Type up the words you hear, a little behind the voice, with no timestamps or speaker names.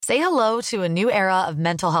Say hello to a new era of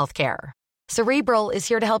mental health care. Cerebral is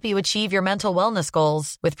here to help you achieve your mental wellness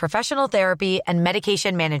goals with professional therapy and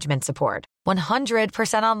medication management support.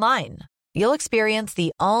 100% online. You'll experience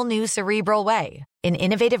the all-new Cerebral Way, an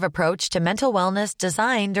innovative approach to mental wellness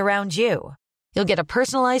designed around you. You'll get a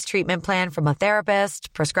personalized treatment plan from a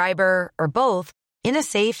therapist, prescriber, or both in a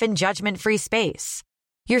safe and judgment-free space.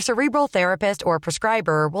 Your Cerebral therapist or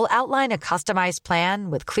prescriber will outline a customized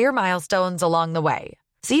plan with clear milestones along the way,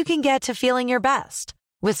 so you can get to feeling your best.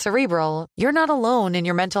 With Cerebral, you're not alone in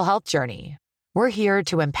your mental health journey. We're here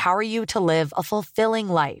to empower you to live a fulfilling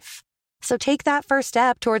life. So take that first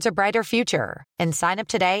step towards a brighter future and sign up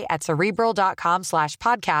today at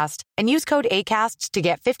Cerebral.com/podcast and use code ACAST to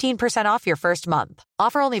get 15% off your first month.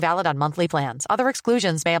 Offer only valid on monthly plans. Other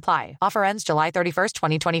exclusions may apply. Offer ends July 31st,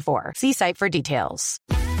 2024. See site for details.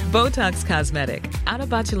 Botox Cosmetic, out of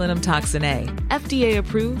botulinum toxin A, FDA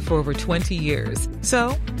approved for over 20 years.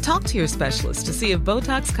 So, talk to your specialist to see if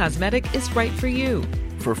Botox Cosmetic is right for you.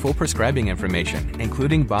 For full prescribing information,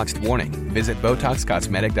 including boxed warning, visit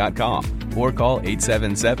BotoxCosmetic.com or call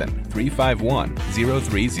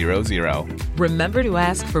 877-351-0300. Remember to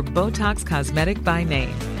ask for Botox Cosmetic by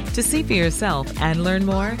name. To see for yourself and learn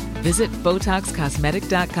more, visit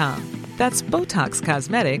BotoxCosmetic.com. That's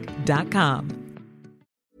BotoxCosmetic.com.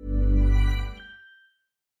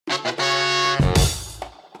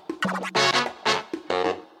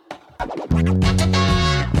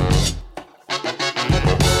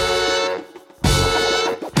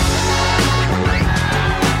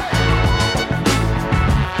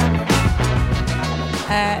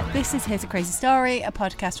 This is Here's a Crazy Story, a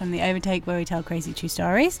podcast from The Overtake where we tell crazy true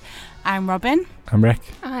stories. I'm Robin. I'm Rick.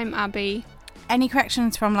 I'm Abby. Any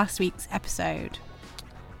corrections from last week's episode?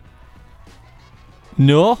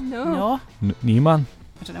 No. Newman.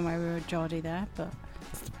 I don't know why we were Geordie there, but...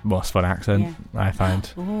 It's the most fun accent, I find.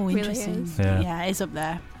 Oh, Really interesting. is. Yeah, it's up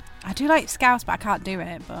there. I do like Scouse, but I can't do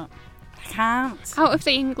it, but... I can't. Out of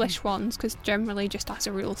the English ones, because generally just as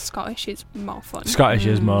a rule, Scottish is more fun. Scottish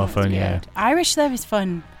is more That's fun, yeah. good. Irish though is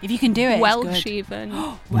fun. If you can do it, Welsh it's good. even.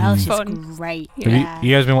 Welsh Fun. is great. Yeah. Have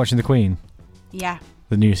you guys been watching The Queen? Yeah.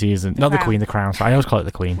 The new season? Not The Crown. Queen, The Crown. I always call it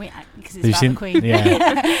The Queen. Because Have it's you about seen- the Queen.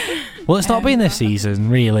 Yeah. Well, it's not been this season,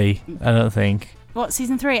 really, I don't think. What,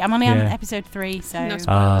 season 3? I'm only on Yeah. episode 3, so... No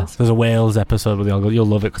spoilers. There's a Wales episode where you'll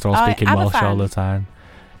love it because they're all speaking Welsh Aberfan. all the time.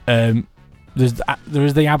 There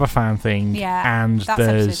is the Aberfan thing, Yeah, and that's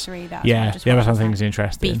there's episode 3. That's yeah, what I just the Aberfan watched, thing's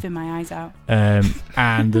interesting. beefing my eyes out.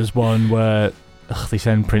 And there's one where they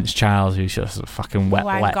send Prince Charles, who's just a fucking wet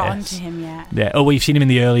I haven't got lettuce. onto him yet. Yeah. Oh, we've seen him in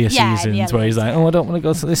the earlier Yeah, in the seasons where he's like, earlier "Oh, I don't want to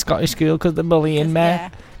go to this Scottish school because they're bullying me Yeah.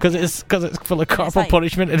 because it's full of corporal like-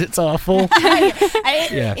 punishment and it's awful."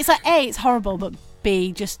 Yeah. It's like, A, it's horrible, but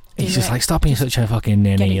B, just do He's just it. like, "Stop being such a fucking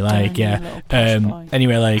ninny!" it Like, done, you yeah. little posh boy.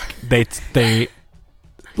 Anyway, like they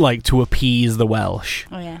like to appease the Welsh.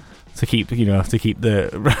 Oh, yeah. To keep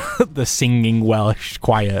the the singing Welsh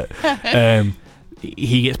quiet.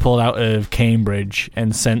 He gets pulled out of Cambridge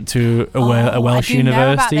and sent to a Welsh I do know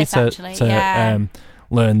about university this, actually. to Yeah.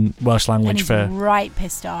 learn Welsh And language he's for. right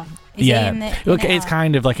pissed off. Is he in the, Look, it's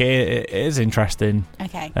kind of like it is interesting.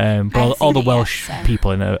 Okay. But I haven't all seen the it yet, Welsh so-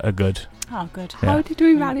 people in are good. Oh, good. Yeah. How did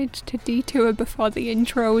we manage to detour before the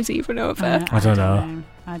intro was even over? I don't know.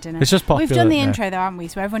 I don't know. It's just popular. We've done the yeah. intro though, haven't we?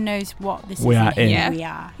 So everyone knows what this We is. are and in. who Yeah. we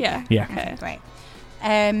are. Yeah. Yeah. Okay, great.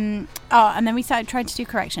 And then we started trying to do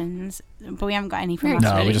corrections, but we haven't got any from last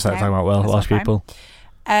No, week, we just started talking about that's Welsh fine. people.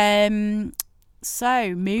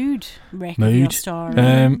 So mood, Rick. Mood. Of your story.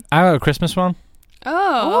 I got a Christmas one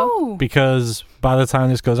Oh. because by the time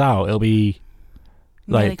this goes out, it'll be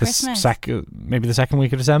Nearly like the Christmas. maybe the second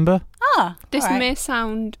week of December. Oh, This all right. may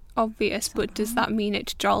sound obvious, but does that mean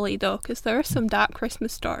it's jolly though? Because there are some dark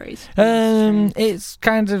Christmas stories. It's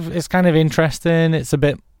kind of interesting. It's a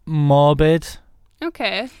bit morbid.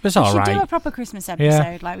 Okay. It's We all should do a right. proper Christmas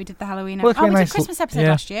episode, like we did the Halloween. Well, it could be we nice did a Christmas episode yeah.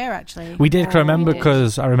 last year, actually. We did. 'Cause I remember we did.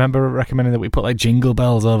 because I remember recommending that we put like jingle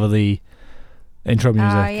bells over the intro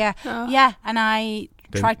music. Yeah, Oh. yeah. And I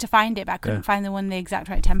Didn't- tried to find it, but I couldn't Yeah. find the one the exact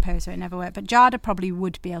right tempo, so it never worked. But Jada probably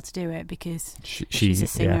would be able to do it because she's a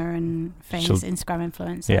singer and famous She'll- Instagram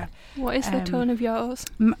influencer. Yeah. What is the tone of yours?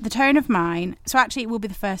 The tone of mine. So actually, it will be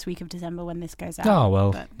the first week of December when this goes out. Oh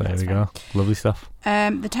well, but there that's we fine. go. Lovely stuff.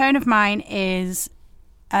 The tone of mine is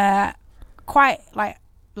quite like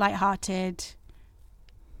light-hearted,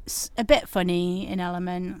 a bit funny in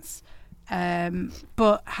elements,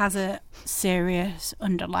 but has a serious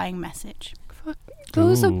underlying message.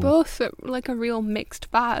 Those are Ooh. both like a real mixed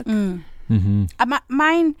bag. Mm-hmm.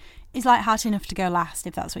 Mine is light-hearted enough to go last,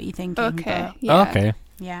 if that's what you're thinking. Okay. but Yeah. Okay.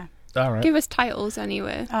 yeah. All right. Give us titles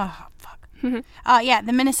anyway. Oh fuck.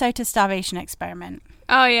 The Minnesota starvation experiment.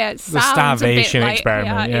 Oh yeah, it the sounds starvation a bit like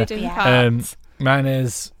experiment. Mine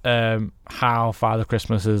is how Father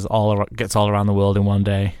Christmas gets all around the world in one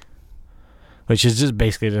day, which is just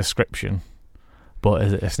basically a description. But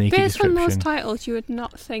is it a sneaky description? Based on those titles, you would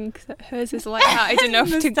not think that hers is light-hearted enough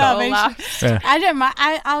to go last. Yeah. I don't mind.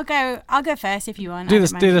 I'll go first if you want. Do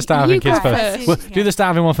the starving kids first. Well, do the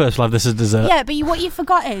starving one first. We'll have this as dessert. Yeah, but what you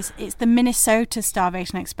forgot is it's the Minnesota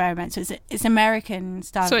starvation experiment. So it's American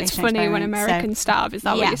starvation. So it's funny when Americans starve. Is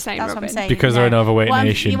that what you're saying, that's Robin? What I'm saying. Because they're an overweight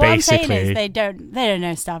nation, what basically. I'm saying is they don't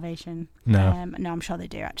know starvation. No. No, I'm sure they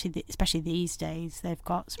do actually. Especially these days, they've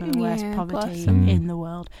got some of the worst poverty in the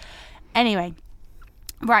world. Anyway.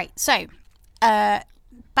 Right, so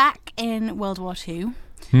back in World War II,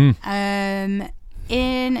 in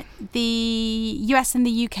the US and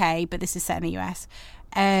the UK, but this is set in the US,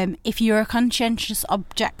 if you're a conscientious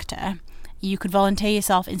objector, you could volunteer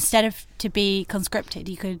yourself instead of to be conscripted.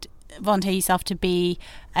 You could volunteer yourself to be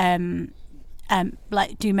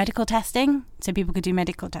like do medical testing, so people could do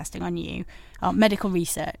medical testing on you, or medical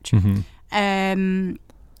research.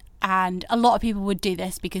 And a lot of people would do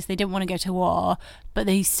this because they didn't want to go to war, but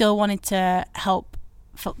they still wanted to help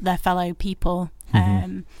their fellow people.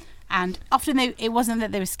 And often it wasn't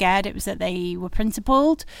that they were scared, it was that they were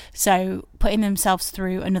principled. So putting themselves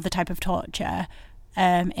through another type of torture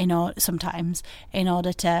sometimes in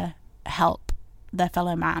order to help their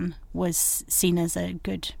fellow man was seen as a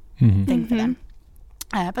good thing for them.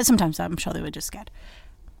 But sometimes I'm sure they were just scared.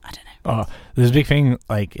 I don't know. Oh, there's a big thing,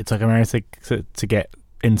 like it took America to get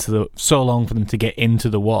so long for them to get into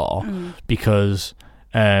the war because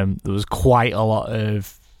there was quite a lot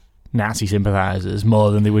of Nazi sympathisers,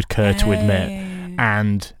 more than they would care to admit.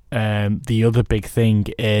 And the other big thing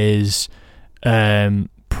is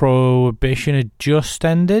Prohibition had just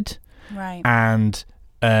ended, right? And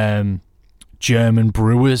German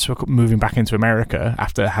brewers were moving back into America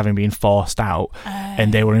after having been forced out,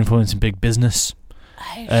 and they were influencing big business.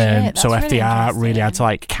 So FDR really had to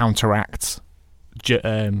like counteract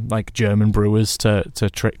like German brewers to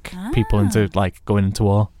trick people into like going into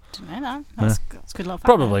war. Didn't know that. That's a good little fact.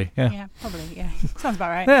 Probably, yeah. Yeah, probably, yeah. Sounds about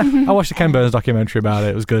right. Yeah, I watched the Ken Burns documentary about it.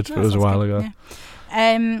 It was good. It was a while ago.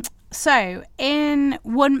 Yeah. So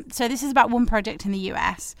this is about one project in the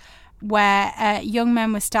US where young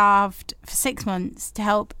men were starved for 6 months to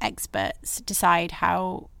help experts decide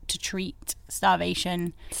how to treat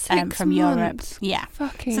starvation from Europe. Yeah.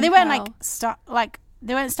 Fucking so they weren't hell.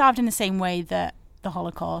 they weren't starved in the same way that the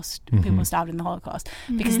Holocaust, people were starved in the Holocaust,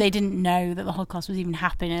 because they didn't know that the Holocaust was even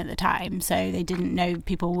happening at the time. So they didn't know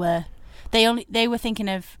people were. They were thinking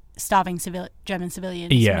of starving German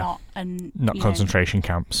civilians, not concentration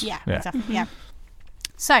camps. Yeah, exactly. Yeah.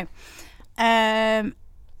 So,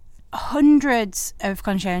 hundreds of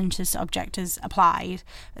conscientious objectors applied,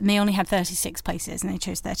 and they only had 36 places, and they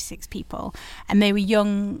chose 36 people, and they were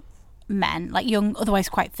young men, like young, otherwise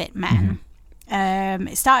quite fit men.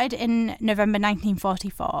 It started in November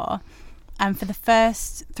 1944, and for the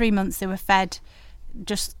first 3 months they were fed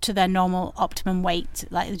just to their normal optimum weight,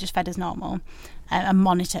 like they just fed as normal, and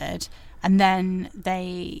monitored. And then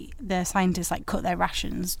the scientists like cut their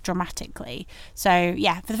rations dramatically. So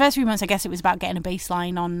yeah, for the first 3 months, I guess it was about getting a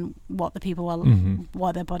baseline on what the people were,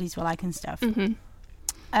 what their bodies were like and stuff.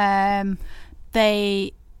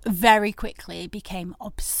 They very quickly became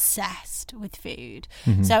obsessed with food.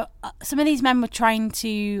 So some of these men were trying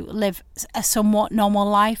to live a somewhat normal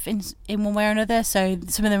life in one way or another. So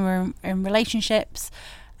some of them were in relationships,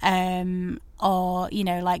 or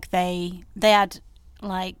like they had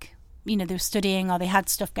like they were studying, or they had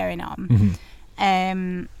stuff going on.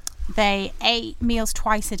 They ate meals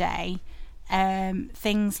twice a day,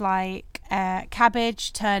 things like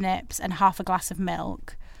cabbage, turnips, and half a glass of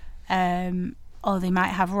milk. Or they might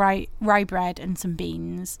have rye bread and some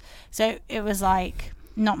beans. So it was like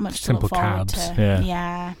not much simple to look forward carbs, to.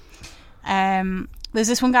 Yeah. There's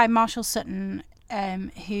this one guy, Marshall Sutton,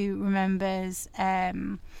 who remembers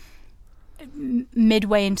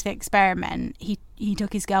midway into the experiment, he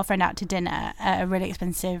took his girlfriend out to dinner at a really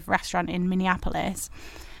expensive restaurant in Minneapolis.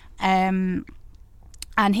 And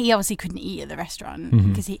he obviously couldn't eat at the restaurant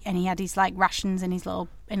because he had his like rations in a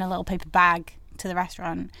little paper bag to the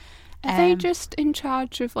restaurant. Are they just in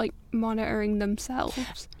charge of like monitoring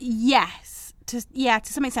themselves? Yes, to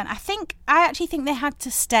some extent. I actually think they had to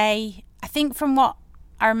stay. I think from what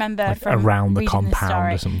I remember like from around the reading compound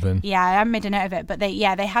story, or something. Yeah, I made a note of it, but they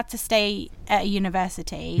had to stay at a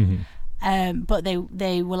university, but they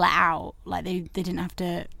were let out. Like they didn't have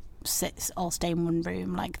to all stay in one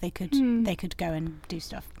room. Like they could go and do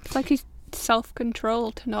stuff. It's like he's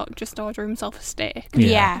self-control to not just order himself a steak.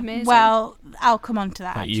 Yeah. Amazing. Well, I'll come on to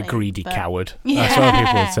that. Like, actually, you greedy but- coward. Yeah. That's what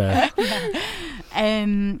people would say.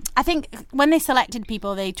 I think when they selected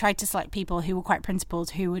people, they tried to select people who were quite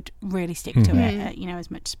principled, who would really stick to it,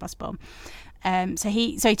 as much as possible. So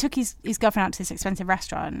he took his girlfriend out to this expensive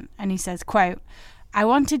restaurant, and he says, quote, "I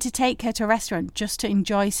wanted to take her to a restaurant just to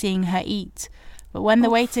enjoy seeing her eat. But when the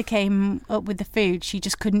waiter came up with the food, she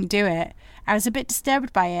just couldn't do it. I was a bit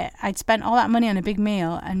disturbed by it. I'd spent all that money on a big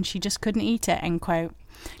meal and she just couldn't eat it," end quote.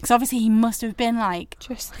 Because obviously he must have been like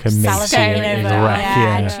just salivating over a wreck,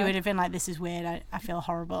 yeah, and yeah. she would have been like, "This is weird. I feel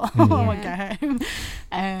horrible. I want to go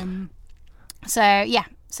home." So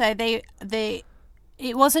they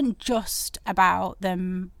it wasn't just about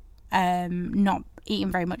them not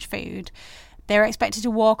eating very much food. They were expected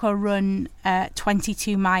to walk or run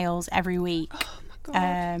 22 miles every week. Oh my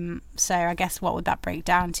God. So I guess what would that break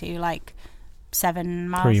down to? Like 7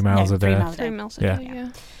 miles? 3 miles a day. 3 miles a 3 day. miles a Yeah. day, yeah.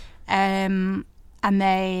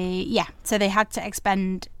 And so they had to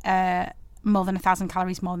expend more than 1,000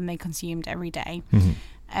 calories more than they consumed every day.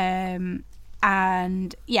 So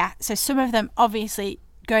some of them obviously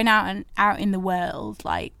going out in the world,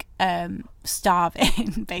 like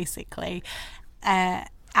starving basically,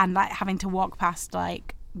 and like having to walk past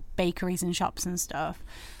like bakeries and shops and stuff.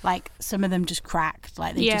 Like some of them just cracked,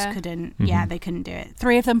 like they just couldn't. Yeah, they couldn't do it.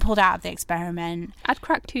 3 of them pulled out of the experiment. I'd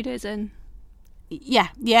crack 2 days in. Yeah.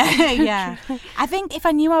 I think if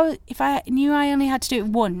I knew I only had to do it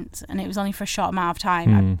once and it was only for a short amount of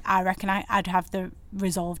time, I reckon I'd have the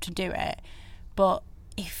resolve to do it. But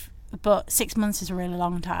 6 months is a really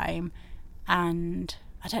long time, and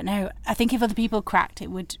I don't know. I think if other people cracked, it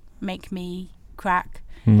would make me crack.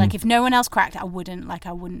 Like if no one else cracked, I wouldn't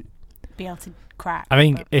be able to crack. I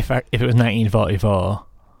think if it was 1944,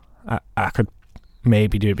 I could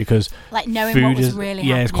maybe do it, because like knowing food what was is really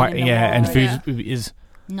it's quite happening in the and world. food is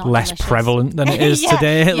Not less delicious. prevalent than it is Yeah,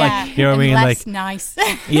 today. yeah. Like, you know what I mean? Less Like, nice.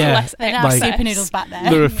 yeah, They're not like, super noodles back there.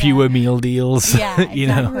 there are fewer meal deals. Yeah, you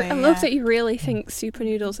know. exactly. I love that you really think super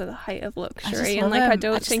noodles are the height of luxury, and like I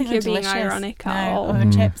don't think you're being ironic at all.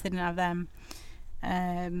 Oven chips, they didn't have them.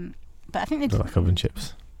 But I think they I did. like oven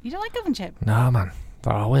chips. You don't like oven chips? No, man,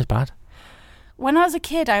 they're always bad. When I was a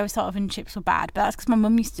kid, I always thought oven chips were bad, but that's because my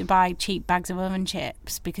mum used to buy cheap bags of oven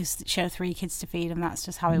chips because she had 3 kids to feed, and that's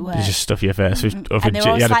just how it works. You just stuff your face with oven And they chips.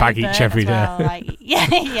 were all You had a bag slightly each burnt every as day. well, like,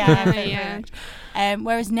 yeah. Yeah.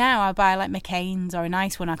 Whereas now I buy like McCain's or a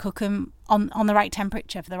nice one. I cook them on the right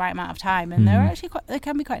temperature for the right amount of time, and they're actually they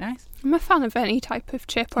can be quite nice. I'm a fan of any type of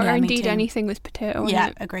chip, or Yeah, me indeed too. anything with potato in Yeah,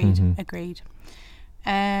 it. agreed.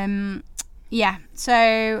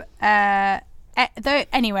 So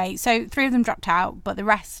anyway, so 3 of them dropped out, but the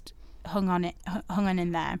rest hung on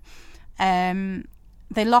in there.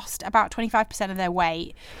 They lost about 25% of their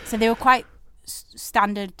weight, so they were quite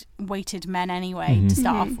standard weighted men anyway to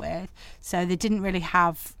start off with, so they didn't really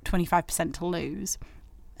have 25% to lose.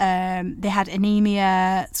 They had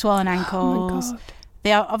anemia, swollen ankles. Oh my God.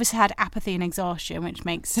 They obviously had apathy and exhaustion, which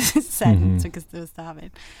makes sense because they were starving.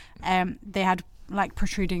 They had like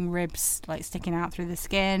protruding ribs, like sticking out through the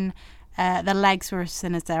skin. Their legs were as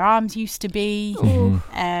thin as their arms used to be.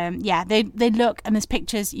 They look, and there's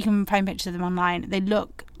pictures, you can find pictures of them online. They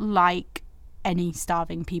look like any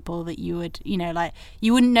starving people that you would, like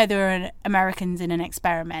you wouldn't know they were Americans in an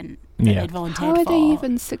experiment that they'd volunteered How are for. they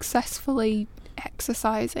even successfully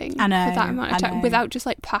exercising for that amount of time without just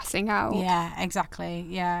like passing out? Yeah, exactly.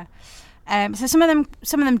 Yeah. So some of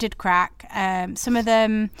them did crack. Some of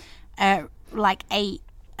them like ate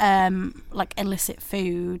like illicit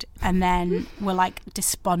food and then were like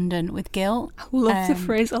despondent with guilt. I love the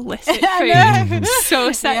phrase illicit I food.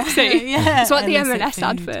 So sexy. Yeah, It's what the illicit M&S food.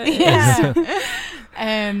 advert is.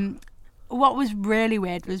 Yeah. What was really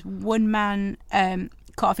weird was one man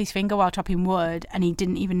cut off his finger while chopping wood, and he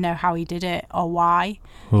didn't even know how he did it or why.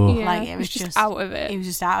 Oh. Yeah, Like it was just out of it. He was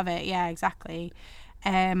just out of it. Yeah, exactly.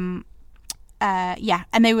 And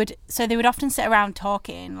they would often sit around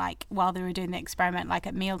talking like while they were doing the experiment, like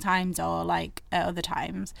at meal times or like at other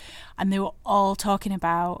times, and they were all talking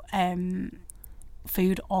about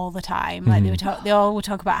food all the time. Like they all would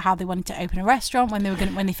talk about how they wanted to open a restaurant when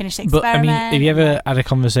they finished the experiment. But I mean, have you ever had a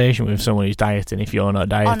conversation with someone who's dieting? If you're not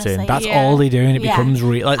dieting, Honestly, that's yeah. all they do, and it Yeah. becomes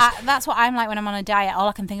real. Like, That's what I'm like when I'm on a diet. All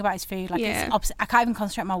I can think about is food. Like Yeah. it's opposite. I can't even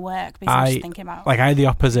concentrate on my work because I'm just thinking about. I had the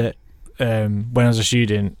opposite. When I was a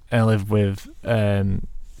student, I lived with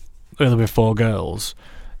 4 girls,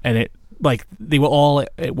 and it like they were all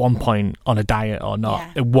at one point on a diet or not.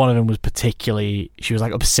 Yeah. And one of them was particularly, she was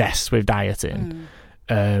like obsessed with dieting.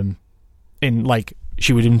 In like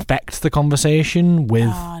she would infect the conversation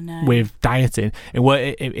with dieting, and what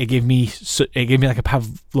it gave me like a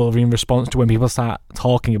Pavlovian response to when people start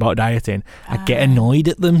talking about dieting. I get annoyed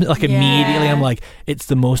at them like immediately. I'm like, it's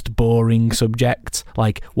the most boring subject,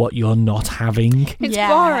 like what you're not having. It's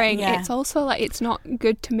boring. It's also like it's not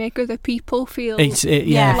good to make other people feel like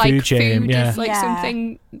food shame, is like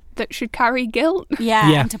something that should carry guilt.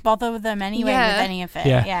 And to bother with them anyway with any of it.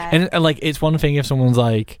 And like, it's one thing if someone's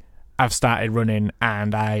like, I've started running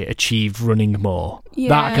and I achieved running more.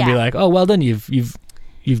 That can be like, oh, well done, you've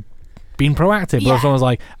been proactive. But if someone's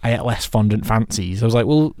like, I ate less fondant fancies, I was like,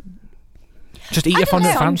 well, just eat a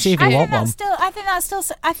fondant fancy if you want one. I think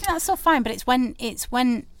that's still fine. But it's when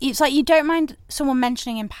it's like you don't mind someone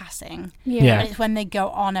mentioning in passing. But it's when they go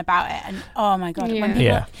on about it, and oh my god, when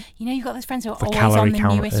people, you've got those friends who are always on the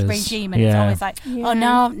newest regime, and it's always like, oh,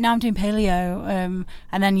 now I'm doing paleo,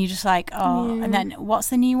 and then you're just like, and then what's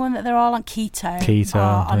the new one that they're all on? Keto.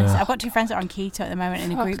 Honestly, I've got 2 friends that are on keto at the moment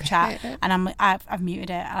in a group chat, and I've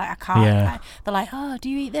muted it. I can't. They're like, oh, do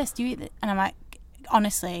you eat this? Do you eat this? And I'm like,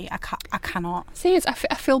 honestly, I cannot. See,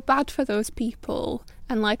 I feel bad for those people,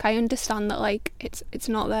 and like I understand that like it's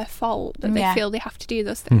not their fault that they feel they have to do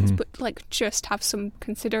those things, but like just have some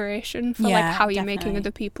consideration for like how you're making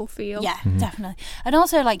other people feel. Definitely. And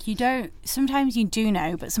also, like, sometimes you do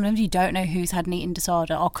know, but sometimes you don't know who's had an eating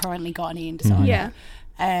disorder or currently got an eating disorder.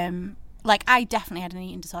 Like, I definitely had an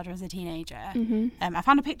eating disorder as a teenager. I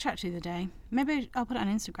found a picture actually the other day, maybe I'll put it on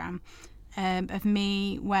Instagram, of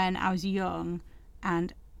me when I was young.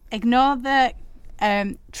 And ignore the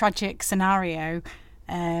tragic scenario,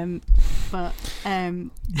 but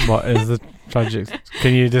what is the tragic?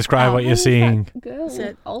 Can you describe what you're seeing? Girl,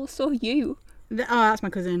 also you. That's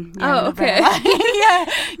my cousin. Okay.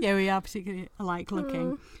 We are particularly alike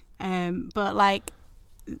looking. But like,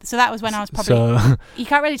 so that was when I was probably. So, you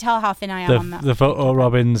can't really tell how thin I am on that. The photo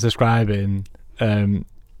Robin's describing.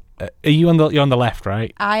 You're on the left,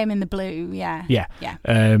 right? I am in the blue. Yeah.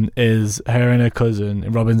 Is her and her cousin,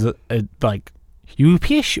 and Robin's like, you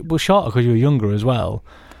were shorter because you were younger as well.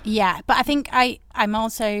 Yeah, but I think I'm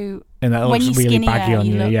also. And that looks really baggy on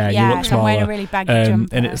you. You look smaller. I'm wearing a really baggy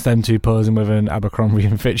jumper. And it's them two posing with an Abercrombie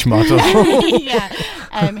and Fitch model.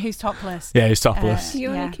 Who's topless. Yeah, who's topless. Do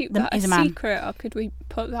you want to keep that a secret, or could we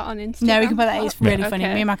put that on Instagram? No, we can put that. It's really funny.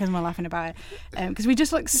 Me and my cousin were laughing about it because we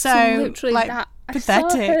just look so literally like that.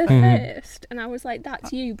 pathetic. I saw her first, and I was like,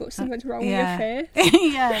 "That's you," but something's wrong with your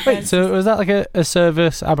face. Wait, so was that like a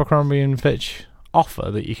service Abercrombie and Fitch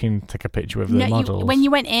offer that you can take a picture of the models? When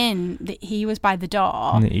you went in, he was by the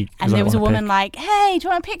door, and there was a woman like, "Hey, do you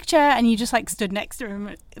want a picture?" And you just like stood next to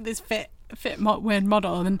him, this weird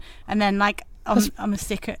model, and then like on the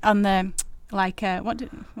sticker on the like what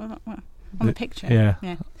on the picture,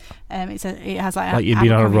 it has like you'd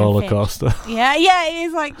been on a roller coaster. It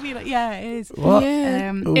is like it is. What?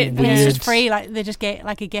 It's just free. Like they just get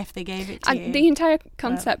like a gift. They gave it to you. The entire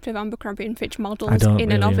concept of Abercrombie and Fitch models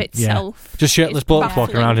in and of itself, just shirtless blokes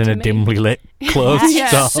walking around in a dimly lit clothes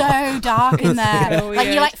store. So dark in there. Like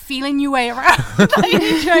you're like feeling your way around, like,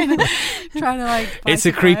 trying to like. It's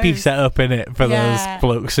a creepy setup, innit, for those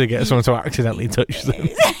blokes to get someone to accidentally touch them.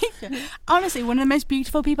 Honestly, one of the most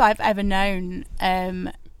beautiful people I've ever known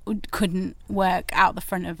couldn't work out the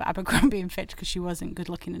front of Abercrombie and Fitch because she wasn't good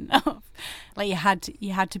looking enough. Like you had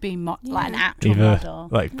to be like an actual model.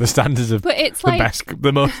 Like the standards of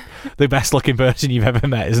the best looking person you've ever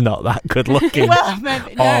met is not that good looking. Well,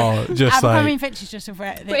 maybe, no. Abercrombie and Fitch is just a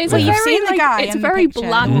very. It's a very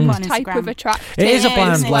bland type of attraction. It is a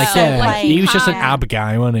bland, he was just an ab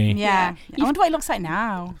guy, wasn't he? Yeah. I wonder what he looks like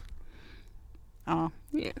now. Oh.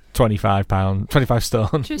 Yeah. 25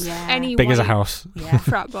 stone. Just any big as a house.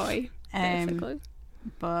 Frat boy, basically.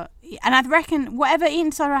 But and I reckon whatever eating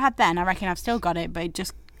disorder I had then, I reckon I've still got it, but it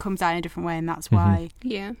just comes out in a different way, and that's why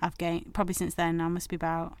I've gained. Probably since then, I must be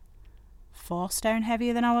about 4 stone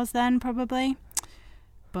heavier than I was then, probably.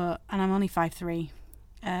 And I'm only 5'3".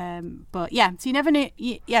 But yeah, so you never know.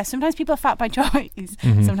 Sometimes people are fat by choice.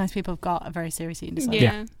 Sometimes people have got a very serious eating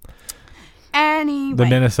disorder. Anyway, the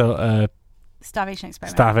Minnesota starvation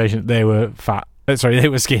experiment. They were fat. They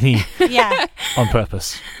were skinny. On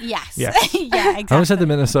purpose. Yes. Yeah, exactly. I always said the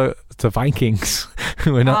Minnesota Vikings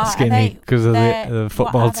were not skinny because of the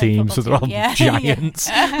football team, so they're all giants.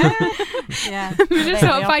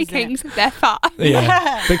 Minnesota Vikings, they're fat.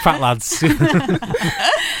 Big fat lads.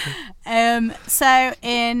 So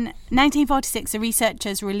in 1946, the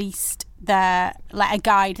researchers released a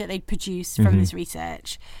guide that they'd produced from this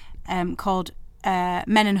research called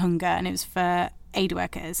Men and Hunger, and it was for aid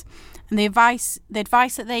workers. And the advice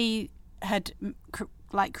that they had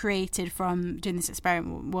created from doing this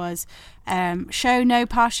experiment was show no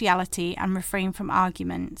partiality and refrain from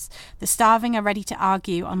arguments. The starving are ready to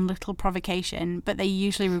argue on little provocation, but they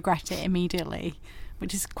usually regret it immediately,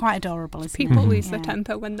 which is quite adorable, isn't People it? lose their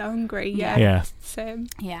temper when they're hungry. Yeah. Same.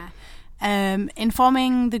 Yeah.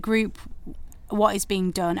 Informing the group what is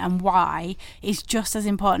being done and why is just as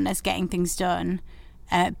important as getting things done.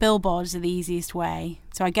 Billboards are the easiest way.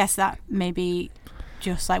 So I guess that maybe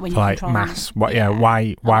just like when you're like controlling mass.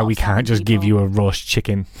 Why we can't just give you a roast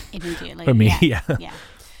chicken immediately? for me? Yeah.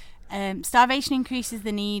 Starvation increases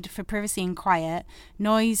the need for privacy and quiet.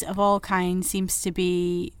 Noise of all kinds seems to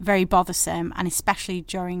be very bothersome, and especially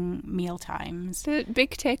during meal times. The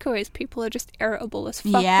big takeaway is people are just irritable as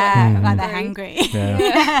fuck. Yeah, like they're hungry.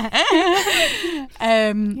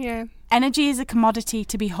 Yeah. Energy is a commodity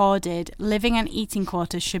to be hoarded. Living and eating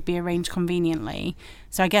quarters should be arranged conveniently.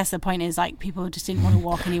 So I guess the point is, like, people just didn't want to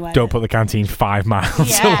walk anywhere. Don't put the canteen 5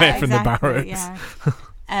 miles away from the barracks. Yeah.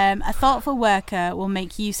 A thoughtful worker will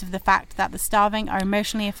make use of the fact that the starving are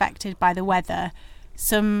emotionally affected by the weather.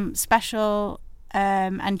 Some special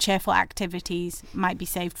and cheerful activities might be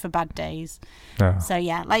saved for bad days. No. So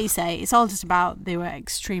yeah, like you say, it's all just about they were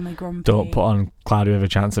extremely grumpy. Don't put on Cloudy with a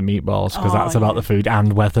Chance of Meatballs, because that's about the food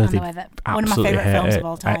and weather. And the weather. One of my favourite films of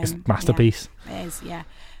all time. It's a masterpiece. Yeah, it is,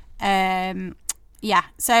 yeah.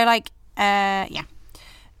 So like,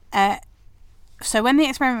 so when the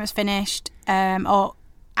experiment was finished, or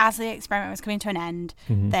as the experiment was coming to an end,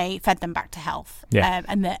 they fed them back to health. Yeah.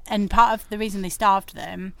 And part of the reason they starved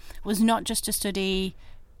them was not just to study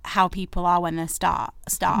how people are when they're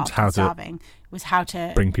starving, was how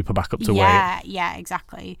to bring people back up to weight. Yeah,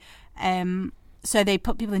 exactly. So they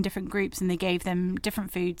put people in different groups and they gave them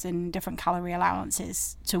different foods and different calorie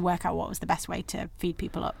allowances to work out what was the best way to feed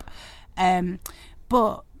people up.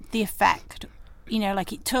 But the effect,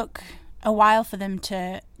 like it took a while for them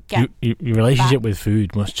to your relationship with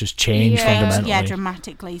food must just change fundamentally. Yeah,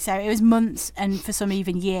 dramatically. So it was months, and for some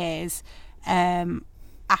even years,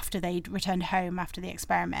 after they'd returned home after the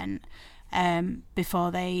experiment,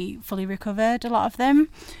 before they fully recovered, a lot of them.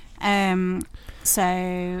 There's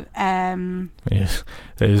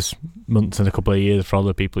months and a couple of years for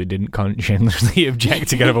other people who didn't conscientiously object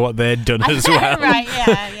to get over what they'd done as well. Right,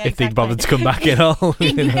 yeah, if exactly. They'd bothered to come back at all.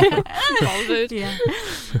 Bothered. Yeah.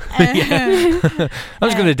 I'm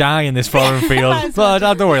just going to die in this foreign field.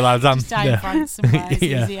 Don't worry, lads. I'm just die in France somewhere. It's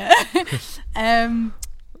easier.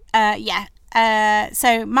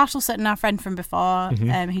 So Marshall Sutton, our friend from before,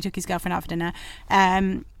 he took his girlfriend out for dinner.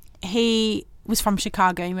 He was from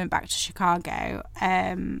Chicago. He went back to Chicago.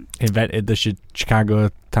 Invented the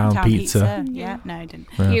Chicago town pizza. Yeah, no, he didn't.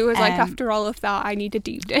 Yeah. He was like, after all of that, I need a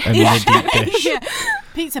deep dish. Yeah.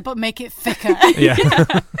 Pizza, but make it thicker. Yeah.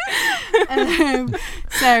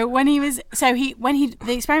 So when the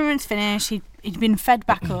experiment was finished, he'd been fed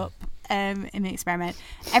back up in the experiment.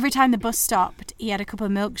 Every time the bus stopped, he had a couple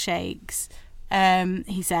of milkshakes.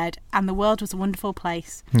 He said, and the world was a wonderful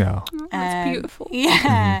place. No. That's beautiful.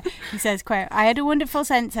 Yeah. He says, quote, I had a wonderful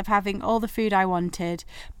sense of having all the food I wanted,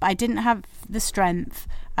 but I didn't have the strength.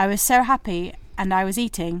 I was so happy and I was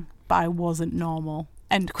eating, but I wasn't normal.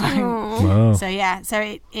 End quote. Wow. So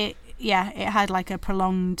it had like a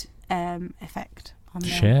prolonged effect on them.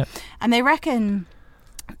 Shit. And they reckon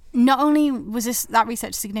not only was that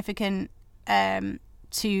research significant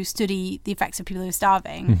to study the effects of people who are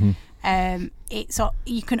starving,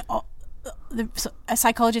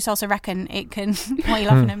 psychologists also reckon it can. Why are you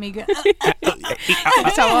laughing at me?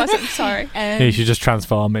 So awesome. Sorry. You should just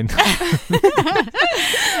transform in.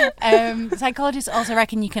 Psychologists also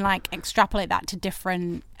reckon you can like extrapolate that to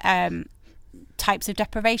different types of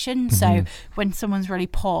deprivation. So when someone's really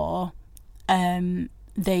poor,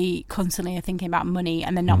 they constantly are thinking about money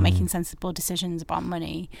and they're not making sensible decisions about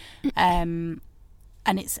money.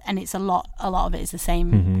 And it's a lot of it is the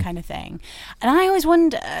same kind of thing. And I always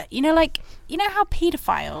wonder, how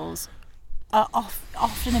paedophiles are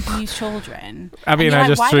often abuse children. I mean, I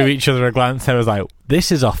just threw each other a glance and I was like,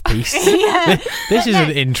 this is off piece. This is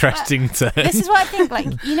an interesting turn. This is what I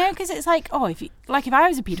think, because it's like, if I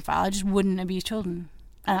was a paedophile, I just wouldn't abuse children.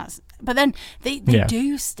 But then they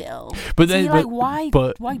do still. But then, why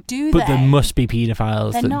do they? But there must be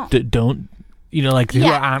paedophiles that don't. Who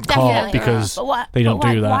aren't caught because they don't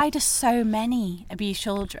do that. Why do so many abuse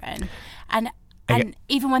children? And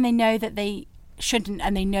even when they know that they shouldn't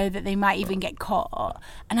and they know that they might even get caught.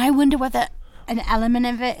 And I wonder whether an element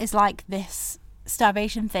of it is like this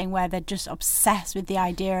starvation thing where they're just obsessed with the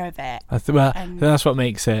idea of it. I think that's what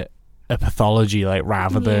makes it a pathology,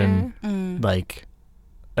 rather than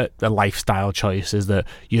a lifestyle choice, is that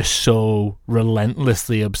you're so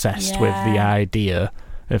relentlessly obsessed with the idea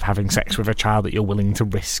of having sex with a child that you're willing to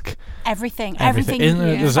risk everything.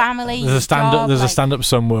 There's family. There's a stand-up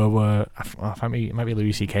somewhere where it might be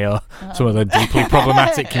Louis C.K. or some other deeply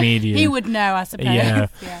problematic comedian. He would know, I suppose. Yeah.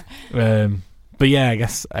 But yeah, I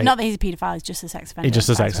guess not that he's a paedophile. He's just a sex offender. He's just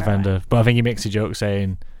a sex offender. Right. But I think he makes a joke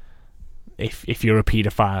saying, if you're a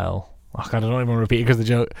paedophile. Oh God, I don't even want to repeat it because the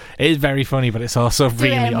joke it is very funny, but it's also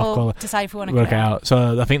really awkward. Decide if we want to work out.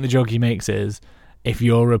 So I think the joke he makes is, if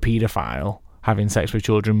you're a paedophile, having sex with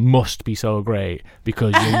children must be so great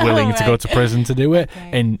because you're willing to go to prison to do it,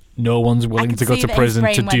 and no one's willing to go to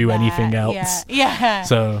prison to do anything else. Yeah.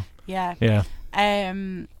 So yeah.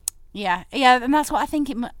 And that's what I think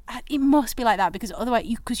it must be like that, because otherwise,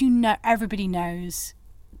 because everybody knows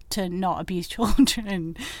to not abuse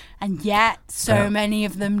children, and yet so many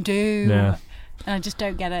of them do. Yeah. And I just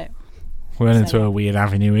don't get it. We went into a weird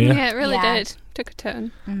avenue here. Yeah, it really did. Took a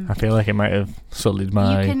turn. I feel like it might have sullied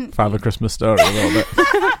my Father Christmas story a little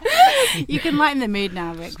bit. You can lighten the mood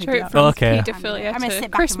now, Rick. Okay. I'm going to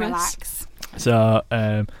sit back and relax. So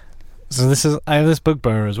I have this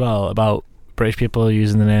bugbear as well about British people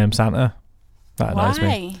using the name Santa. That annoys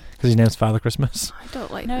me. Because his name's Father Christmas. I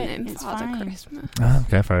don't like the name Father Christmas. Oh,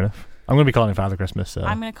 okay, fair enough. I'm going to be calling him Father Christmas. So.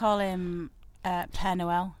 I'm going to call him Père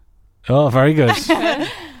Noël. Oh, very good.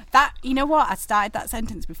 That, you know what? I started that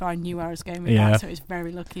sentence before I knew where I was going with that, so it's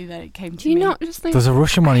very lucky that it came to me. Do you not just think... There's a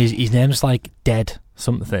Russian one, his name's like Dead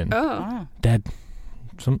something. Oh. Dead.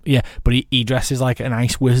 But he dresses like an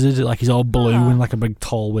ice wizard, like he's all blue and like a big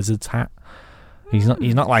tall wizard's hat. He's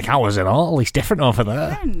not like ours at all. He's different over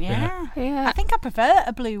there. Yeah. I think I prefer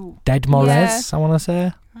a blue... Dead Morez, I want to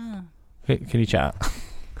say. Oh. Can you chat?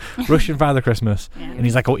 Russian Father Christmas, and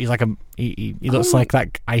he looks like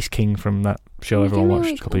that Ice King from that show everyone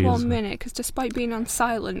watched a couple of years ago. 1 minute, because despite being on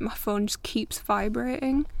silent, my phone just keeps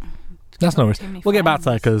vibrating. That's no worries. We'll get back to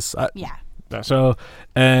that because So,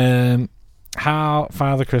 how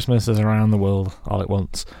Father Christmas is around the world all at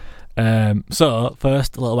once. So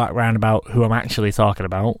first, a little background about who I'm actually talking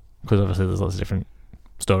about, because obviously there's lots of different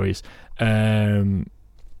stories. Saint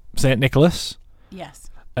Nicholas. Yes.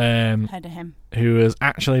 Heard of him. Who was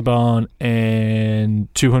actually born in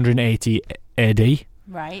 280 AD.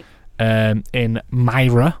 Right. In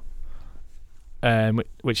Myra,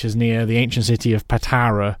 which is near the ancient city of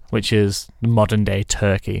Patara, which is modern day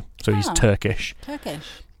Turkey. So he's Turkish.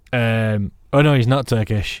 Oh no, he's not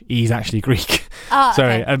Turkish. He's actually Greek.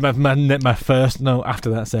 Sorry, okay. My first note after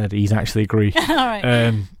that said he's actually Greek. All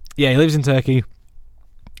right. He lives in Turkey.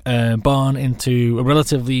 Born into a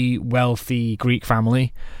relatively wealthy Greek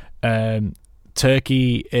family.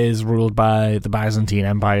 Turkey is ruled by the Byzantine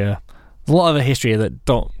Empire. There's a lot of a history that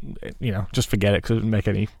just forget it because it doesn't make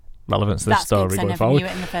any relevance to this story going forward. Knew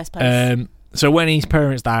it in the first place. So when his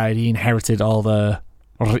parents died, he inherited all the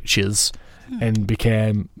riches and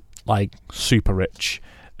became like super rich.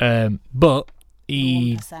 But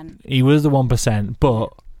he was the 1%,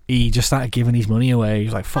 but he just started giving his money away. He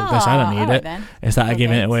was like, fuck this, I don't need it. And started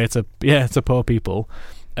giving it away to poor people.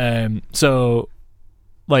 So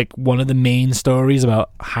like one of the main stories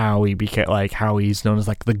about how he became, like how he's known as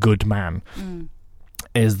like the good man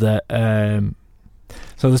is that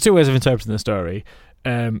so there's two ways of interpreting the story.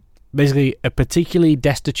 Basically a particularly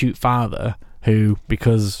destitute father who,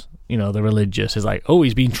 because they're religious, is like,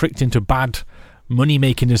 he's been tricked into bad money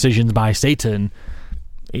making decisions by Satan.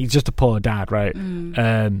 He's just a poor dad, right?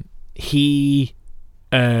 He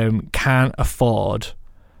can't afford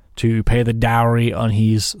to pay the dowry on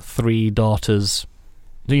his 3 daughters.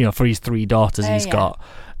 For his 3 daughters he's got.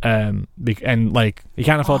 And like he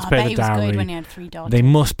can't afford to pay the dowry. Good when he had 3 daughters. They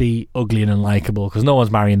must be ugly and unlikable because no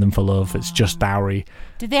one's marrying them for love. It's just dowry.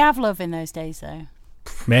 Did they have love in those days though?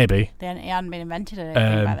 Maybe. It hadn't been invented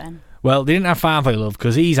back then. Well, they didn't have fatherly love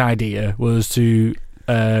because his idea was to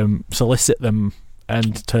solicit them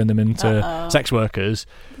and turn them into sex workers.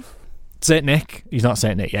 Saint Nick, he's not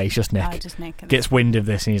Saint Nick, he's just Nick. Just Nick. Gets wind of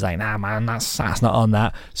this and he's like, nah man, that's not on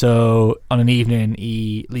that. So on an evening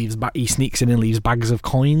he sneaks in and leaves bags of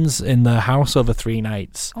coins in the house over 3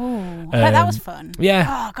 nights. Oh, that was fun. Yeah.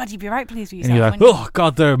 Oh god, you'd be right pleased with yourself. And you're like, oh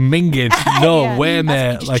god, they're minging. No way,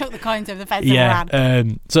 mate. You just chuck the coins over the fence and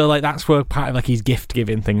ran. So like that's where part of like his gift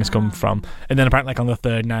giving things come from. And then apparently like on the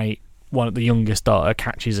 3rd night, the youngest daughter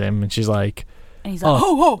catches him and she's like, and he's like,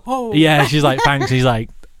 ho ho ho. Yeah, she's like, thanks. He's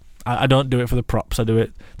like, I don't do it for the props. I do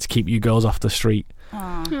it to keep you girls off the street.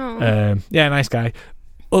 Nice guy.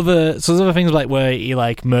 There's other things like where he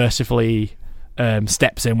like mercifully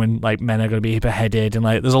steps in when like men are going to be beheaded, and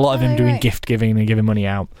like there's a lot of him doing gift giving and giving money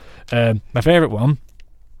out. My favourite one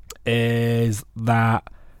is that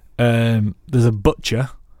there's a butcher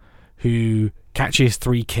who catches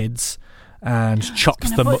 3 kids and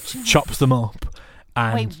chops them up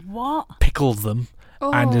and pickles them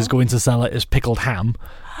and is going to sell it as pickled ham.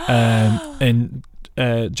 And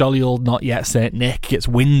jolly old not yet Saint Nick gets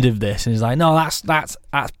wind of this and he's like, no, that's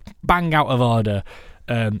bang out of order.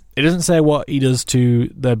 It doesn't say what he does to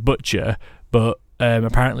the butcher, but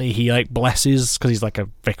apparently he like blesses, because he's like a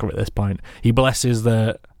vicar at this point, he blesses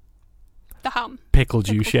the ham, pickle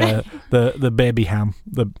juice, the baby ham,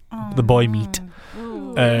 the boy meat.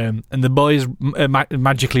 And the boys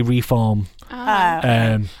magically reform.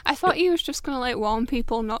 I thought he was just going to like warn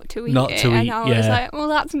people not to eat it, and I was like, well,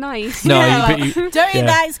 that's nice. No, don't eat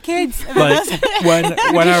that, it's kids. Like,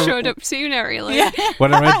 when I showed up sooner, really.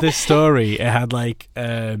 When I read this story, it had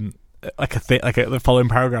the following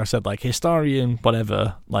paragraph said like historian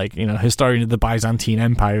whatever, like, you know, historian of the Byzantine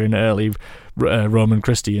Empire and early Roman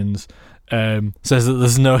Christians says that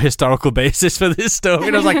there's no historical basis for this story,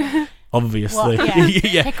 and I was like, obviously,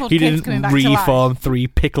 he didn't reform 3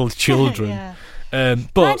 pickled children.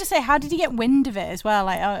 But can I just say, how did he get wind of it as well?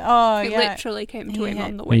 Like, it literally came to him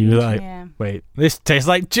on the wind. He was like, wait, this tastes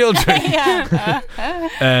like children.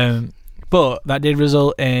 But that did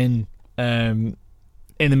result in the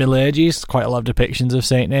Middle Ages quite a lot of depictions of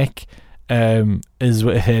Saint Nick is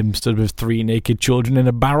with him stood with 3 naked children in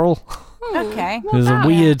a barrel. Okay. There's a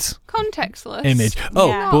weird contextless image.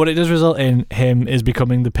 But what it does result in him is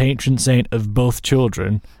becoming the patron saint of both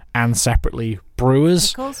children and separately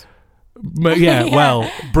brewers. Pickles? Well,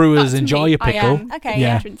 brewers enjoy a pickle.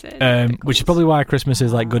 Which is probably why Christmas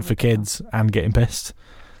is like good for kids and getting pissed,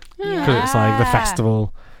 because it's like the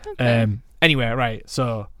festival. Anyway, right,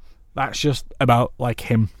 so that's just about like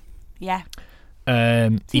him. Seems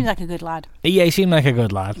like a good lad. Yeah, he seemed like a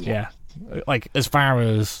good lad. Yeah. Like as far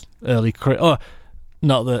as early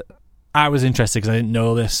not that I was interested because I didn't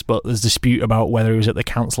know this, but there's dispute about whether he was at the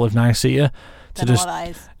Council of Nicaea. Don't know what that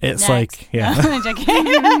is. It's Next.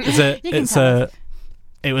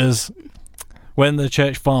 It was when the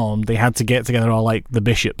church formed, they had to get together all like the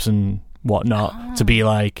bishops and whatnot to be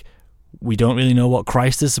like, we don't really know what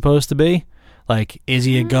Christ is supposed to be. Like, is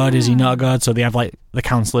he a god? Is he not a god? So they have like the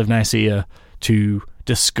Council of Nicaea to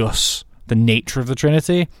discuss the nature of the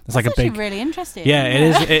Trinity. It's like a big, really interesting. Yeah, it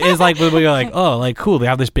is. It is like we're like, oh, like cool. They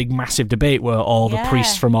have this big, massive debate where all the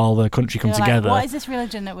priests from all the country come together. Like, what is this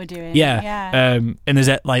religion that we're doing? And there's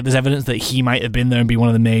evidence that he might have been there and be one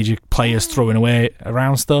of the major players throwing away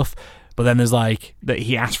around stuff. But then there's like that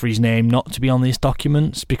he asked for his name not to be on these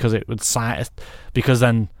documents because it would cite, because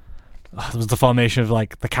then there was the formation of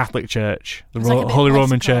like the Catholic Church, the Holy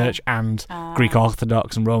Roman Church, and Greek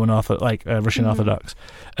Orthodox and Roman Orthodox, Russian Orthodox.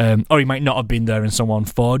 Or he might not have been there and someone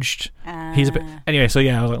forged. He's a bit anyway. So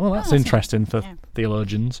I was like, well, that's interesting for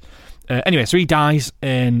theologians. Anyway, so he dies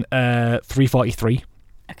in 343.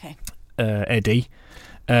 AD.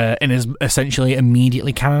 And is essentially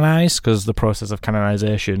immediately canonized because the process of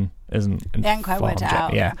canonization isn't. They haven't quite worked it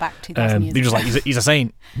out. Back 2,000 years. They're just like he's a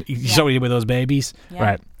saint. He's already with those babies,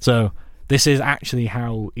 right? So this is actually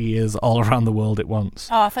how he is all around the world at once.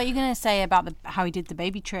 Oh, I thought you were going to say about how he did the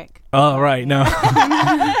baby trick. Oh, right, no.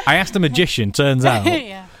 I asked a magician. Turns out,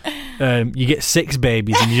 you get 6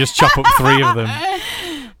 babies and you just chop up 3 of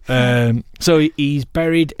them. So he's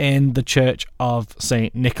buried in the Church of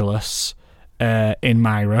Saint Nicholas. In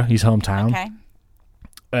Myra, his hometown,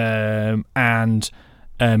 and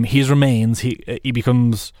his remains, he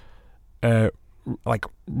becomes like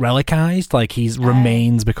relicized, like his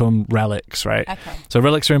remains become relics, right? So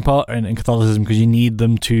relics are important in Catholicism because you need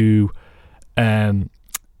them to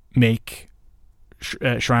make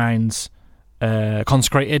shrines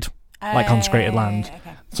consecrated, like consecrated land.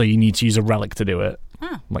 So you need to use a relic to do it,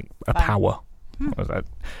 like a power.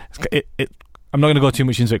 I'm not going to go too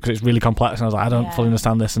much into it because it's really complex, and I was like, I don't fully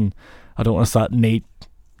understand this, and I don't want to start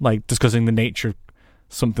discussing the nature of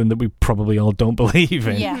something that we probably all don't believe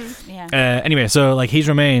in. Anyway, so like his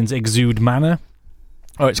remains exude manna,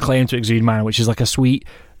 or it's claimed to exude manna, which is like a sweet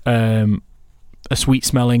smelling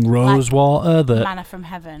rose water that manna from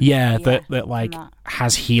heaven. That like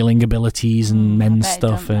has healing abilities and mends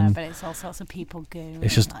stuff, and but it's all sorts of people goo.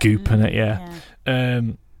 It's just goop in it,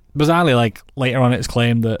 bizarrely, like later on, it's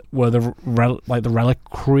claimed that where the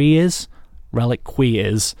reliquaries,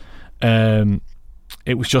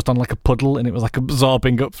 it was just on like a puddle, and it was like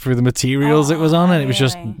absorbing up through the materials it was on, and it was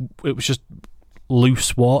just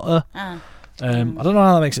loose water. I don't know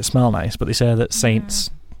how that makes it smell nice, but they say that saints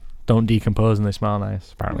don't decompose and they smell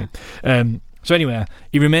nice, apparently. So anyway,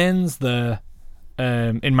 he remains there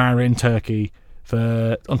in Myra in Turkey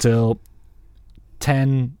until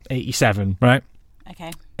 1087, right?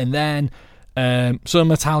 Okay. And then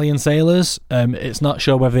Some Italian sailors, it's not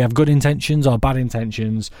sure whether they have good intentions or bad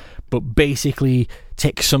intentions, but basically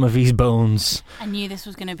take some of his bones. I knew this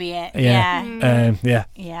was going to be it.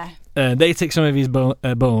 Yeah. They take some of his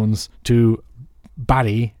bones to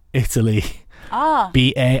Bari, Italy.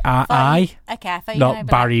 Bari. Okay, I thought you not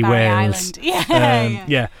Barry, Wales.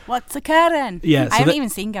 Yeah. What's occurring? Yeah, I haven't even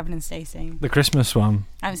seen Gavin and Stacey. The Christmas one.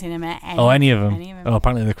 I haven't seen any of them. Oh,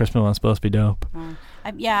 apparently the Christmas one's supposed to be dope.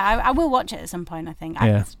 I will watch it at some point, I think.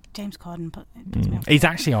 James Corden puts me off. He's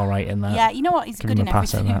actually all right in that. Yeah, you know what? He's good in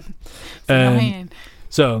everything.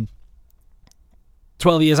 So,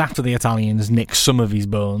 12 years after the Italians nick some of his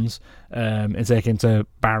bones and take him to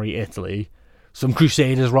Bari, Italy, some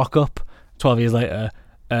crusaders rock up 12 years later,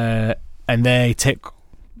 and they take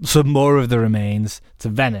some more of the remains to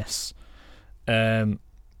Venice.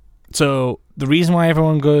 So the reason why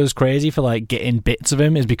everyone goes crazy for like getting bits of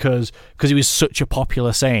him is because he was such a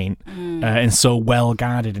popular saint and so well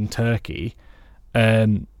guarded in Turkey.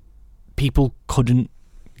 People couldn't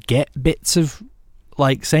get bits of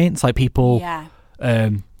like saints. Like people,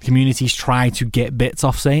 communities try to get bits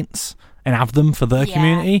off saints and have them for their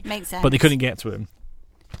community, makes sense. but they couldn't get to him.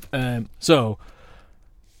 So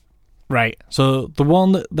the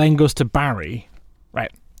one that then goes to Bari,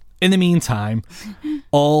 right. In the meantime,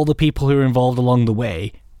 all the people who are involved along the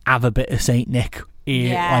way have a bit of Saint Nick,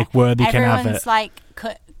 like where they can have it. Everyone's like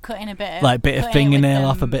cutting a bit of... Like bit of fingernail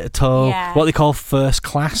off, a bit of toe. Yeah. What they call first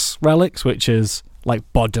class relics, which is like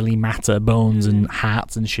bodily matter, bones and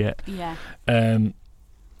hearts and shit. Yeah.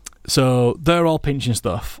 So they're all pinching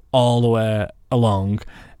stuff all the way along.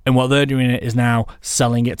 And what they're doing is now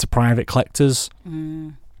selling it to private collectors.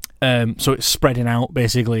 So it's spreading out,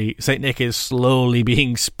 basically. St. Nick is slowly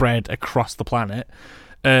being spread across the planet.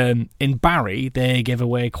 In Bari, they give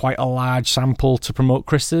away quite a large sample to promote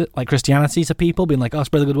Christianity to people, being like, oh,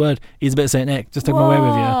 spread the good word. He's a bit of St. Nick. Just take him away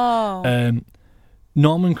with you.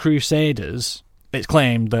 Norman Crusaders, it's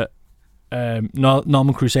claimed that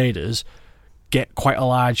Norman Crusaders get quite a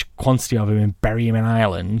large quantity of him and bury him in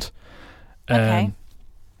Ireland. Okay.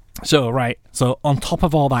 So on top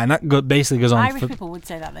of all that, and that basically goes on. Irish people would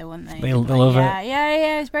say that, though, wouldn't they? They love it.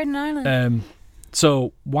 Yeah, it's buried in Ireland.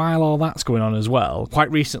 So while all that's going on as well,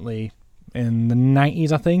 quite recently, in the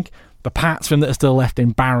 90s, I think, the parts of him that are still left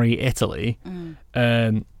in Bari, Italy,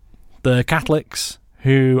 the Catholics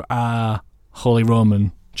who are Holy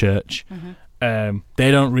Roman Church, they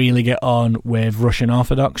don't really get on with Russian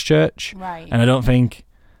Orthodox Church, right? And I don't think,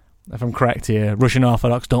 if I'm correct here, Russian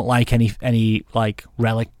Orthodox don't like any like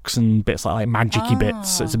relics and bits like magic-y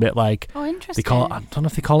bits. It's a bit like, interesting. I don't know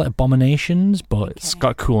if they call it abominations, but it's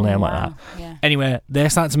got a cool name like that. Yeah. Anyway, they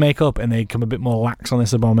start to make up and they become a bit more lax on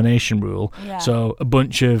this abomination rule. Yeah. So a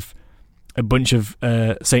bunch of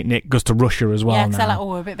Saint Nick goes to Russia as well. Yeah, because they're like,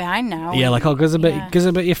 we're a bit behind now. Yeah, like, gives a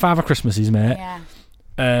bit your Father Christmases, mate.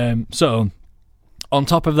 Yeah. So on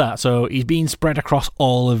top of that, so he's been spread across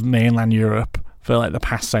all of mainland Europe for like the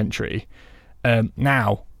past century.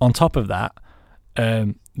 Now, on top of that,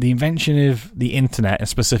 the invention of the internet, and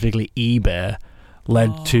specifically eBay,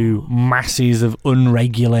 led to masses of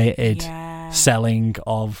unregulated selling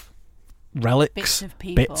of relics,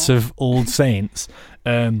 bits of old saints,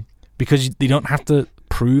 because they don't have to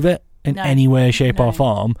prove it in any way, shape or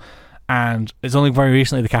form. And it's only very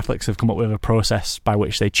recently the Catholics have come up with a process by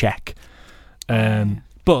which they check.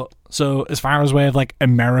 But so as far as way of like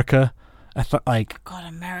America, I thought like, God,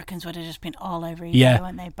 Americans would have just been all over eBay,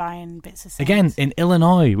 weren't they, buying bits of saints? Again, in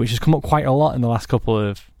Illinois, which has come up quite a lot in the last couple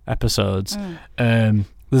of episodes.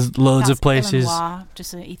 There's loads of places. Illinois,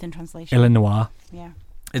 just an Ethan translation. Illinois. Yeah.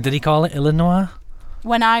 Did he call it Illinois?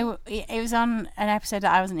 When it was on an episode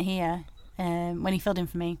that I wasn't here, when he filled in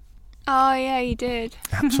for me. Oh yeah, he did.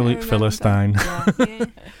 Absolute Philistine.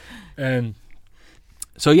 Yeah.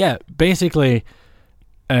 So yeah, basically,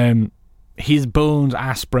 his bones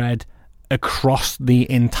are spread across the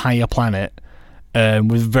entire planet,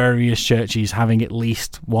 with various churches having at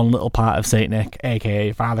least one little part of Saint Nick,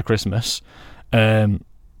 aka Father Christmas,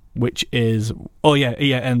 which is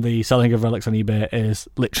and the selling of relics on eBay is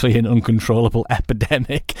literally an uncontrollable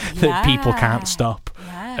epidemic that people can't stop.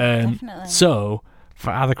 Definitely. So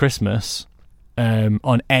Father Christmas,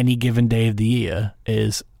 on any given day of the year,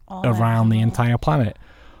 is around the entire planet.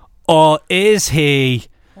 Or is he?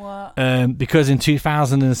 What? Because in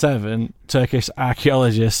 2007, Turkish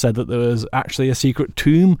archaeologists said that there was actually a secret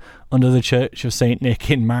tomb under the Church of Saint Nick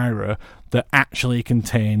in Myra that actually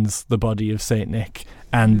contains the body of Saint Nick,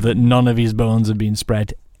 and that none of his bones have been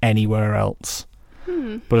spread anywhere else.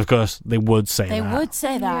 But of course, they would say that. They would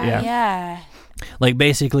say that, yeah. Like,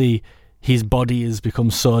 basically, his body has become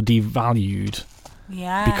so devalued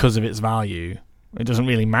because of its value. It doesn't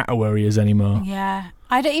really matter where he is anymore. Yeah.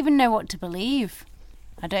 I don't even know what to believe.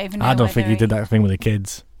 I don't think he did that thing with the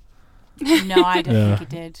kids. No, I don't think he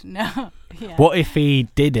did. No. Yeah. What if he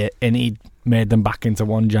did it and he made them back into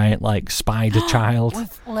one giant spider child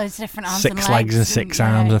with loads of different arms, 6 legs and 6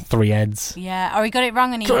 arms and 3 heads? Yeah, or he got it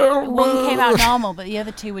wrong and one came out normal, but the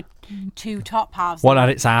other 2 were 2 top halves. One had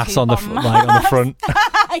its ass on the on the front.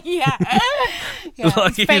 Yeah,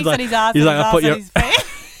 his face on his ass. He's like,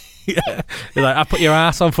 I put your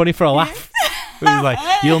ass on funny for a laugh. He's like,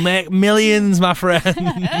 you'll make millions, my friend.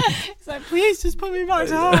 He's like, please just put me back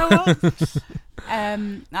to how I was.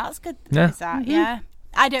 That's good. Yeah.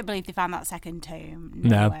 I don't believe they found that second tomb.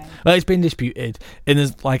 No way. Well, it's been disputed, and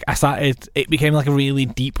there's it became a really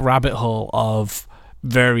deep rabbit hole of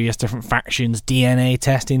various different factions, DNA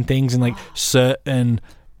testing things, and certain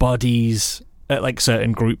bodies,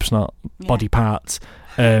 certain groups, not body parts,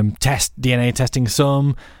 DNA testing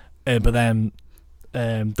some, but then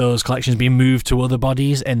those collections being moved to other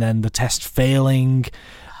bodies, and then the test failing,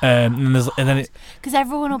 and then because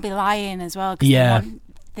everyone will be lying as well. Yeah.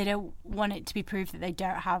 They don't want it to be proved that they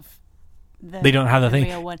don't have the thing.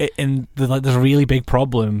 Real one. And there's a really big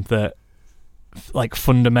problem that,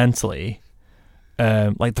 fundamentally,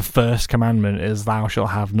 the first commandment is thou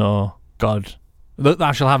shalt have no God,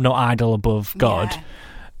 thou shalt have no idol above God.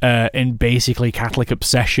 Yeah. And basically Catholic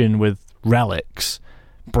obsession with relics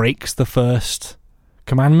breaks the first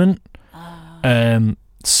commandment.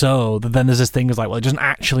 So then there's this thing is it doesn't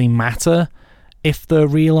actually matter if they're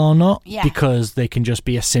real or not, because they can just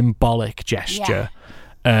be a symbolic gesture,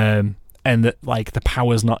 and that the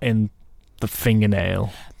power's not in the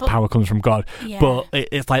fingernail. Power comes from God, but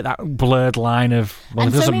it's that blurred line of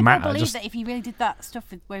it doesn't matter. Believe just that if he really did that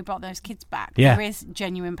stuff where he brought those kids back, there is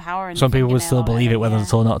genuine power. In some people would still believe it, whether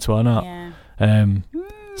it's all not to or not.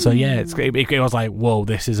 So it was whoa,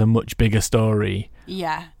 this is a much bigger story.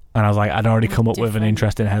 Yeah, and I was like, I'd already come up with an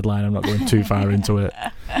interesting headline. I'm not going too far into it.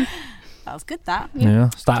 That was good, that. Yeah.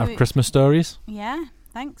 Start of Christmas stories. Yeah,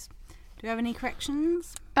 thanks. Do we have any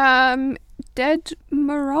corrections? Dead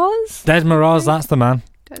Moroz? Dead Moroz, that's the man.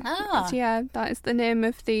 Yeah, that is the name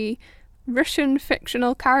of the Russian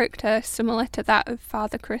fictional character similar to that of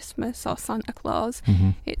Father Christmas or Santa Claus.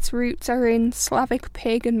 Mm-hmm. Its roots are in Slavic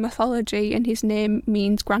pagan mythology, and his name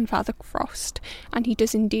means Grandfather Frost, and he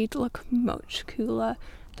does indeed look much cooler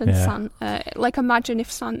than Santa. Imagine if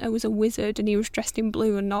Santa was a wizard and he was dressed in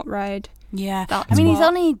blue and not red. Yeah. He's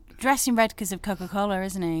only dressed in red because of Coca-Cola,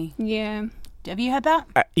 isn't he? Yeah. Have you heard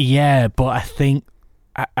that? Yeah, but I think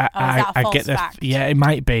I get the fact? Yeah, it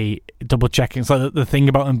might be double checking. So the thing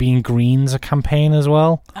about him being green's a campaign as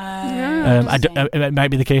well. It might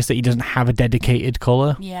be the case that he doesn't have a dedicated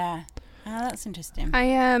colour. Yeah. Oh, that's interesting.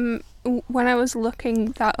 When I was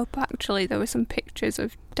looking that up, actually, there were some pictures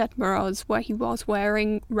of Dead Moroz where he was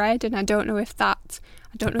wearing red, and I don't know if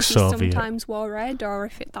he sometimes wore red or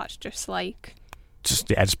if that's just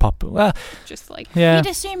just pop. Well, You'd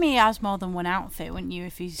assume he has more than one outfit, wouldn't you?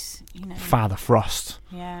 If he's Father Frost.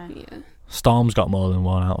 Yeah. Storm's got more than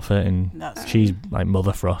one outfit, and she's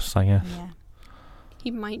Mother Frost, I guess. Yeah. He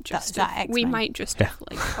might just we might just have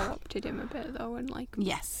co-opted him a bit though, and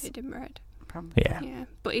made him red. Probably. Yeah,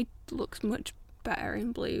 but he looks much better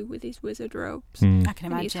in blue with his wizard robes. I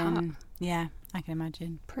can imagine. Yeah, I can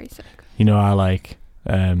imagine. Pretty sick. I like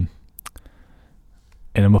in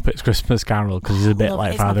A Muppet's Christmas Carol, because he's a bit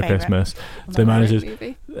like Father Christmas. The manager's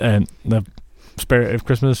the Spirit of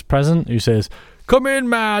Christmas Present, who says, "Come in,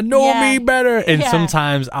 man, know me better." And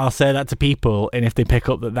sometimes I'll say that to people, and if they pick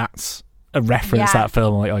up that that's a reference to that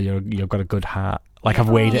film, I'm like, oh, you've got a good heart. I've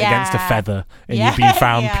weighed it against a feather, and you've been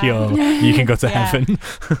found pure. You can go to heaven.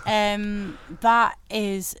 That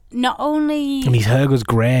is not only, and his hair goes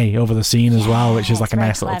grey over the scene as well, which is a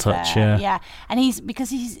nice little touch. Yeah, and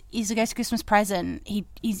because he's a Ghost Christmas Present.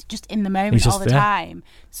 He's just in the moment all the time,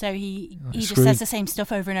 so he just says the same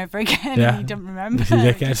stuff over and over again. And he doesn't remember.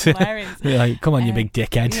 Dickhead. You're come on, you big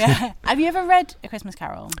dickhead. Yeah. Have you ever read A Christmas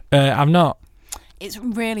Carol? I've not. It's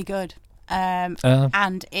really good.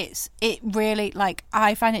 And it really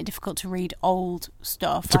I find it difficult to read old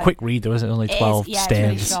stuff. It's a quick read though, isn't it? Only 12 staves. It's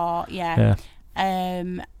really short. Yeah.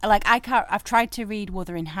 I've tried to read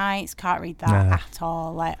Wuthering Heights, can't read that at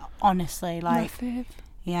all. Honestly,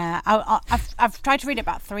 yeah. I've tried to read it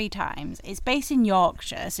about 3 times. It's based in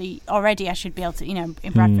Yorkshire, so already I should be able to, in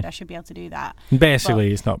Bradford, I should be able to do that.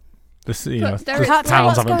 Basically, it's not. The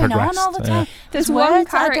towns haven't progressed. All the time. There's one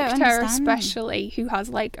character especially who has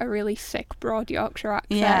a really sick broad Yorkshire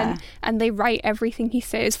accent, and they write everything he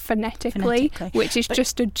says phonetically. Which is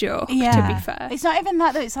just a joke, to be fair. It's not even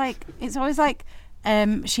that though. It's always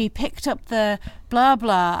she picked up the blah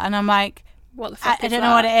blah, and I'm like, what the fuck I don't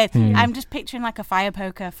know what it is. I'm just picturing like a fire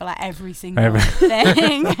poker for like every single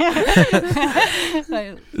thing.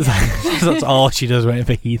 That's all she does waiting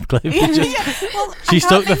for Heathcliff. She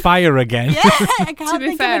stoked the fire again. Yeah, I can't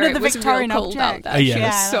think of another Victorian object.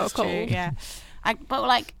 It's so cold. True, yeah. But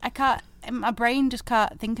like I can't. My brain just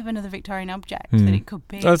can't think of another Victorian object that it could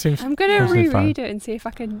be. I'm going to reread it and see if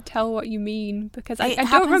I can tell what you mean, because I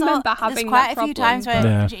don't remember having that problem. There's quite a few times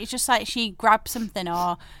where it's just like she grabbed something,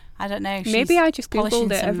 or I don't know. Maybe I just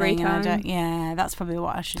Googled it every time. Yeah, that's probably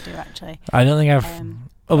what I should do, actually. I don't think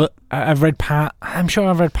I've read I'm sure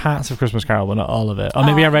I've read parts of Christmas Carol, but not all of it. Or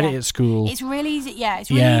maybe I read it at school. It's really easy. Yeah,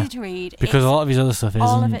 it's really easy to read. Because a lot of his other stuff isn't.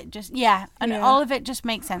 All of it just, all of it just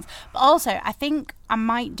makes sense. But also, I think I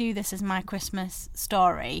might do this as my Christmas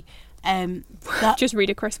story. Just read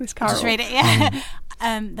a Christmas Carol. Just read it, yeah.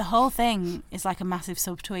 The whole thing is like a massive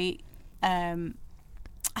subtweet. I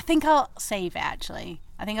think I'll save it, actually.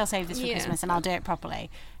 I think I'll save this for Christmas and I'll do it properly.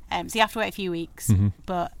 So you have to wait a few weeks,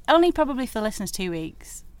 but only probably for the listeners 2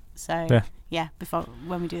 weeks. So before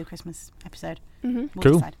when we do the Christmas episode, we'll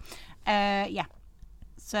decide.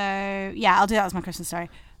 So I'll do that as my Christmas story.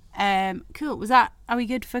 Cool. Was that? Are we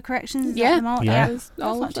good for corrections? Yeah. That's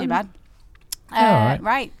not too bad.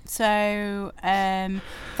 Right. So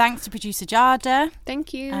thanks to producer Jada.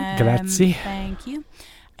 Thank you. Grazie. Thank you.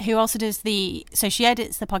 Who also does she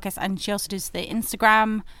edits the podcast and she also does the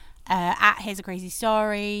Instagram at Here's a Crazy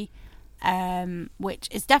Story, which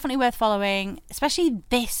is definitely worth following, especially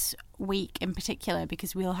this week in particular,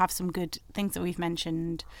 because we'll have some good things that we've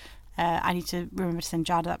mentioned. I need to remember to send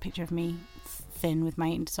Jada that picture of me thin with my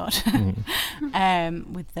eating disorder,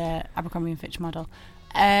 with the Abercrombie & Fitch model.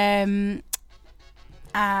 And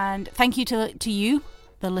thank you to you,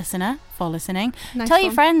 the listener, for listening. Nice Tell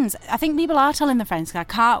your friends. I think people are telling their friends, because I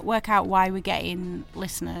can't work out why we're getting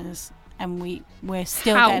listeners and we're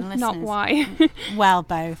still getting listeners. Not why. Well,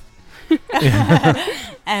 both.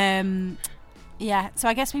 So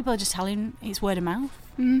I guess people are just telling, it's word of mouth,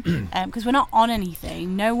 because we're not on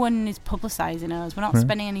anything. No one is publicising us. We're not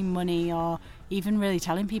spending any money or even really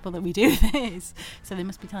telling people that we do this, so they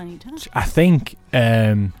must be telling each other. I think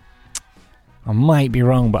I might be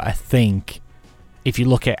wrong, but I think if you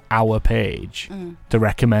look at our page, the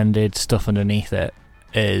recommended stuff underneath it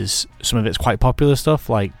is some of it's quite popular stuff,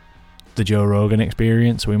 like the Joe Rogan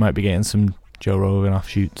Experience. So we might be getting some Joe Rogan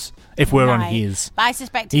offshoots if we're on his. But I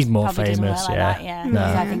suspect he's more famous. Because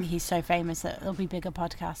I think he's so famous that there'll be bigger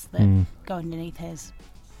podcasts that go underneath his.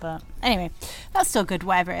 But anyway, that's still good,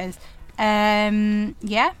 whatever it is. And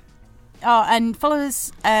follow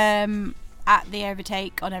us at The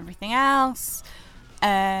Overtake on everything else.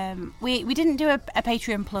 We didn't do a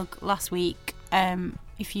Patreon plug last week.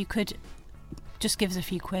 If you could just give us a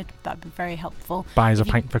few quid, that'd be very helpful. Buy us a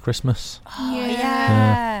pint for Christmas.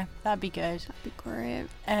 That'd be good. That'd be great.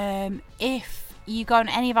 If you go on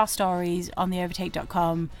any of our stories on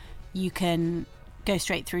theovertake.com, you can go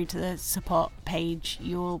straight through to the support page.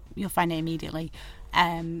 You'll find it immediately,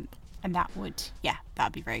 and that'd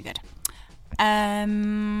be very good.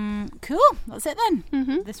 Cool. That's it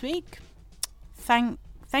then. This week. Thank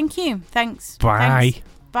you. Thanks. Bye. Thanks.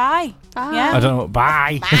 Bye. Yeah. I don't know.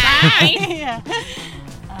 Bye. Bye.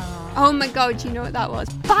 Oh my god, you know what that was?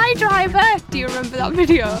 Bye, driver. Do you remember that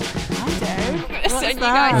video? I do. What's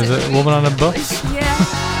that? Is it a woman on a bus?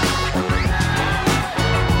 Yeah.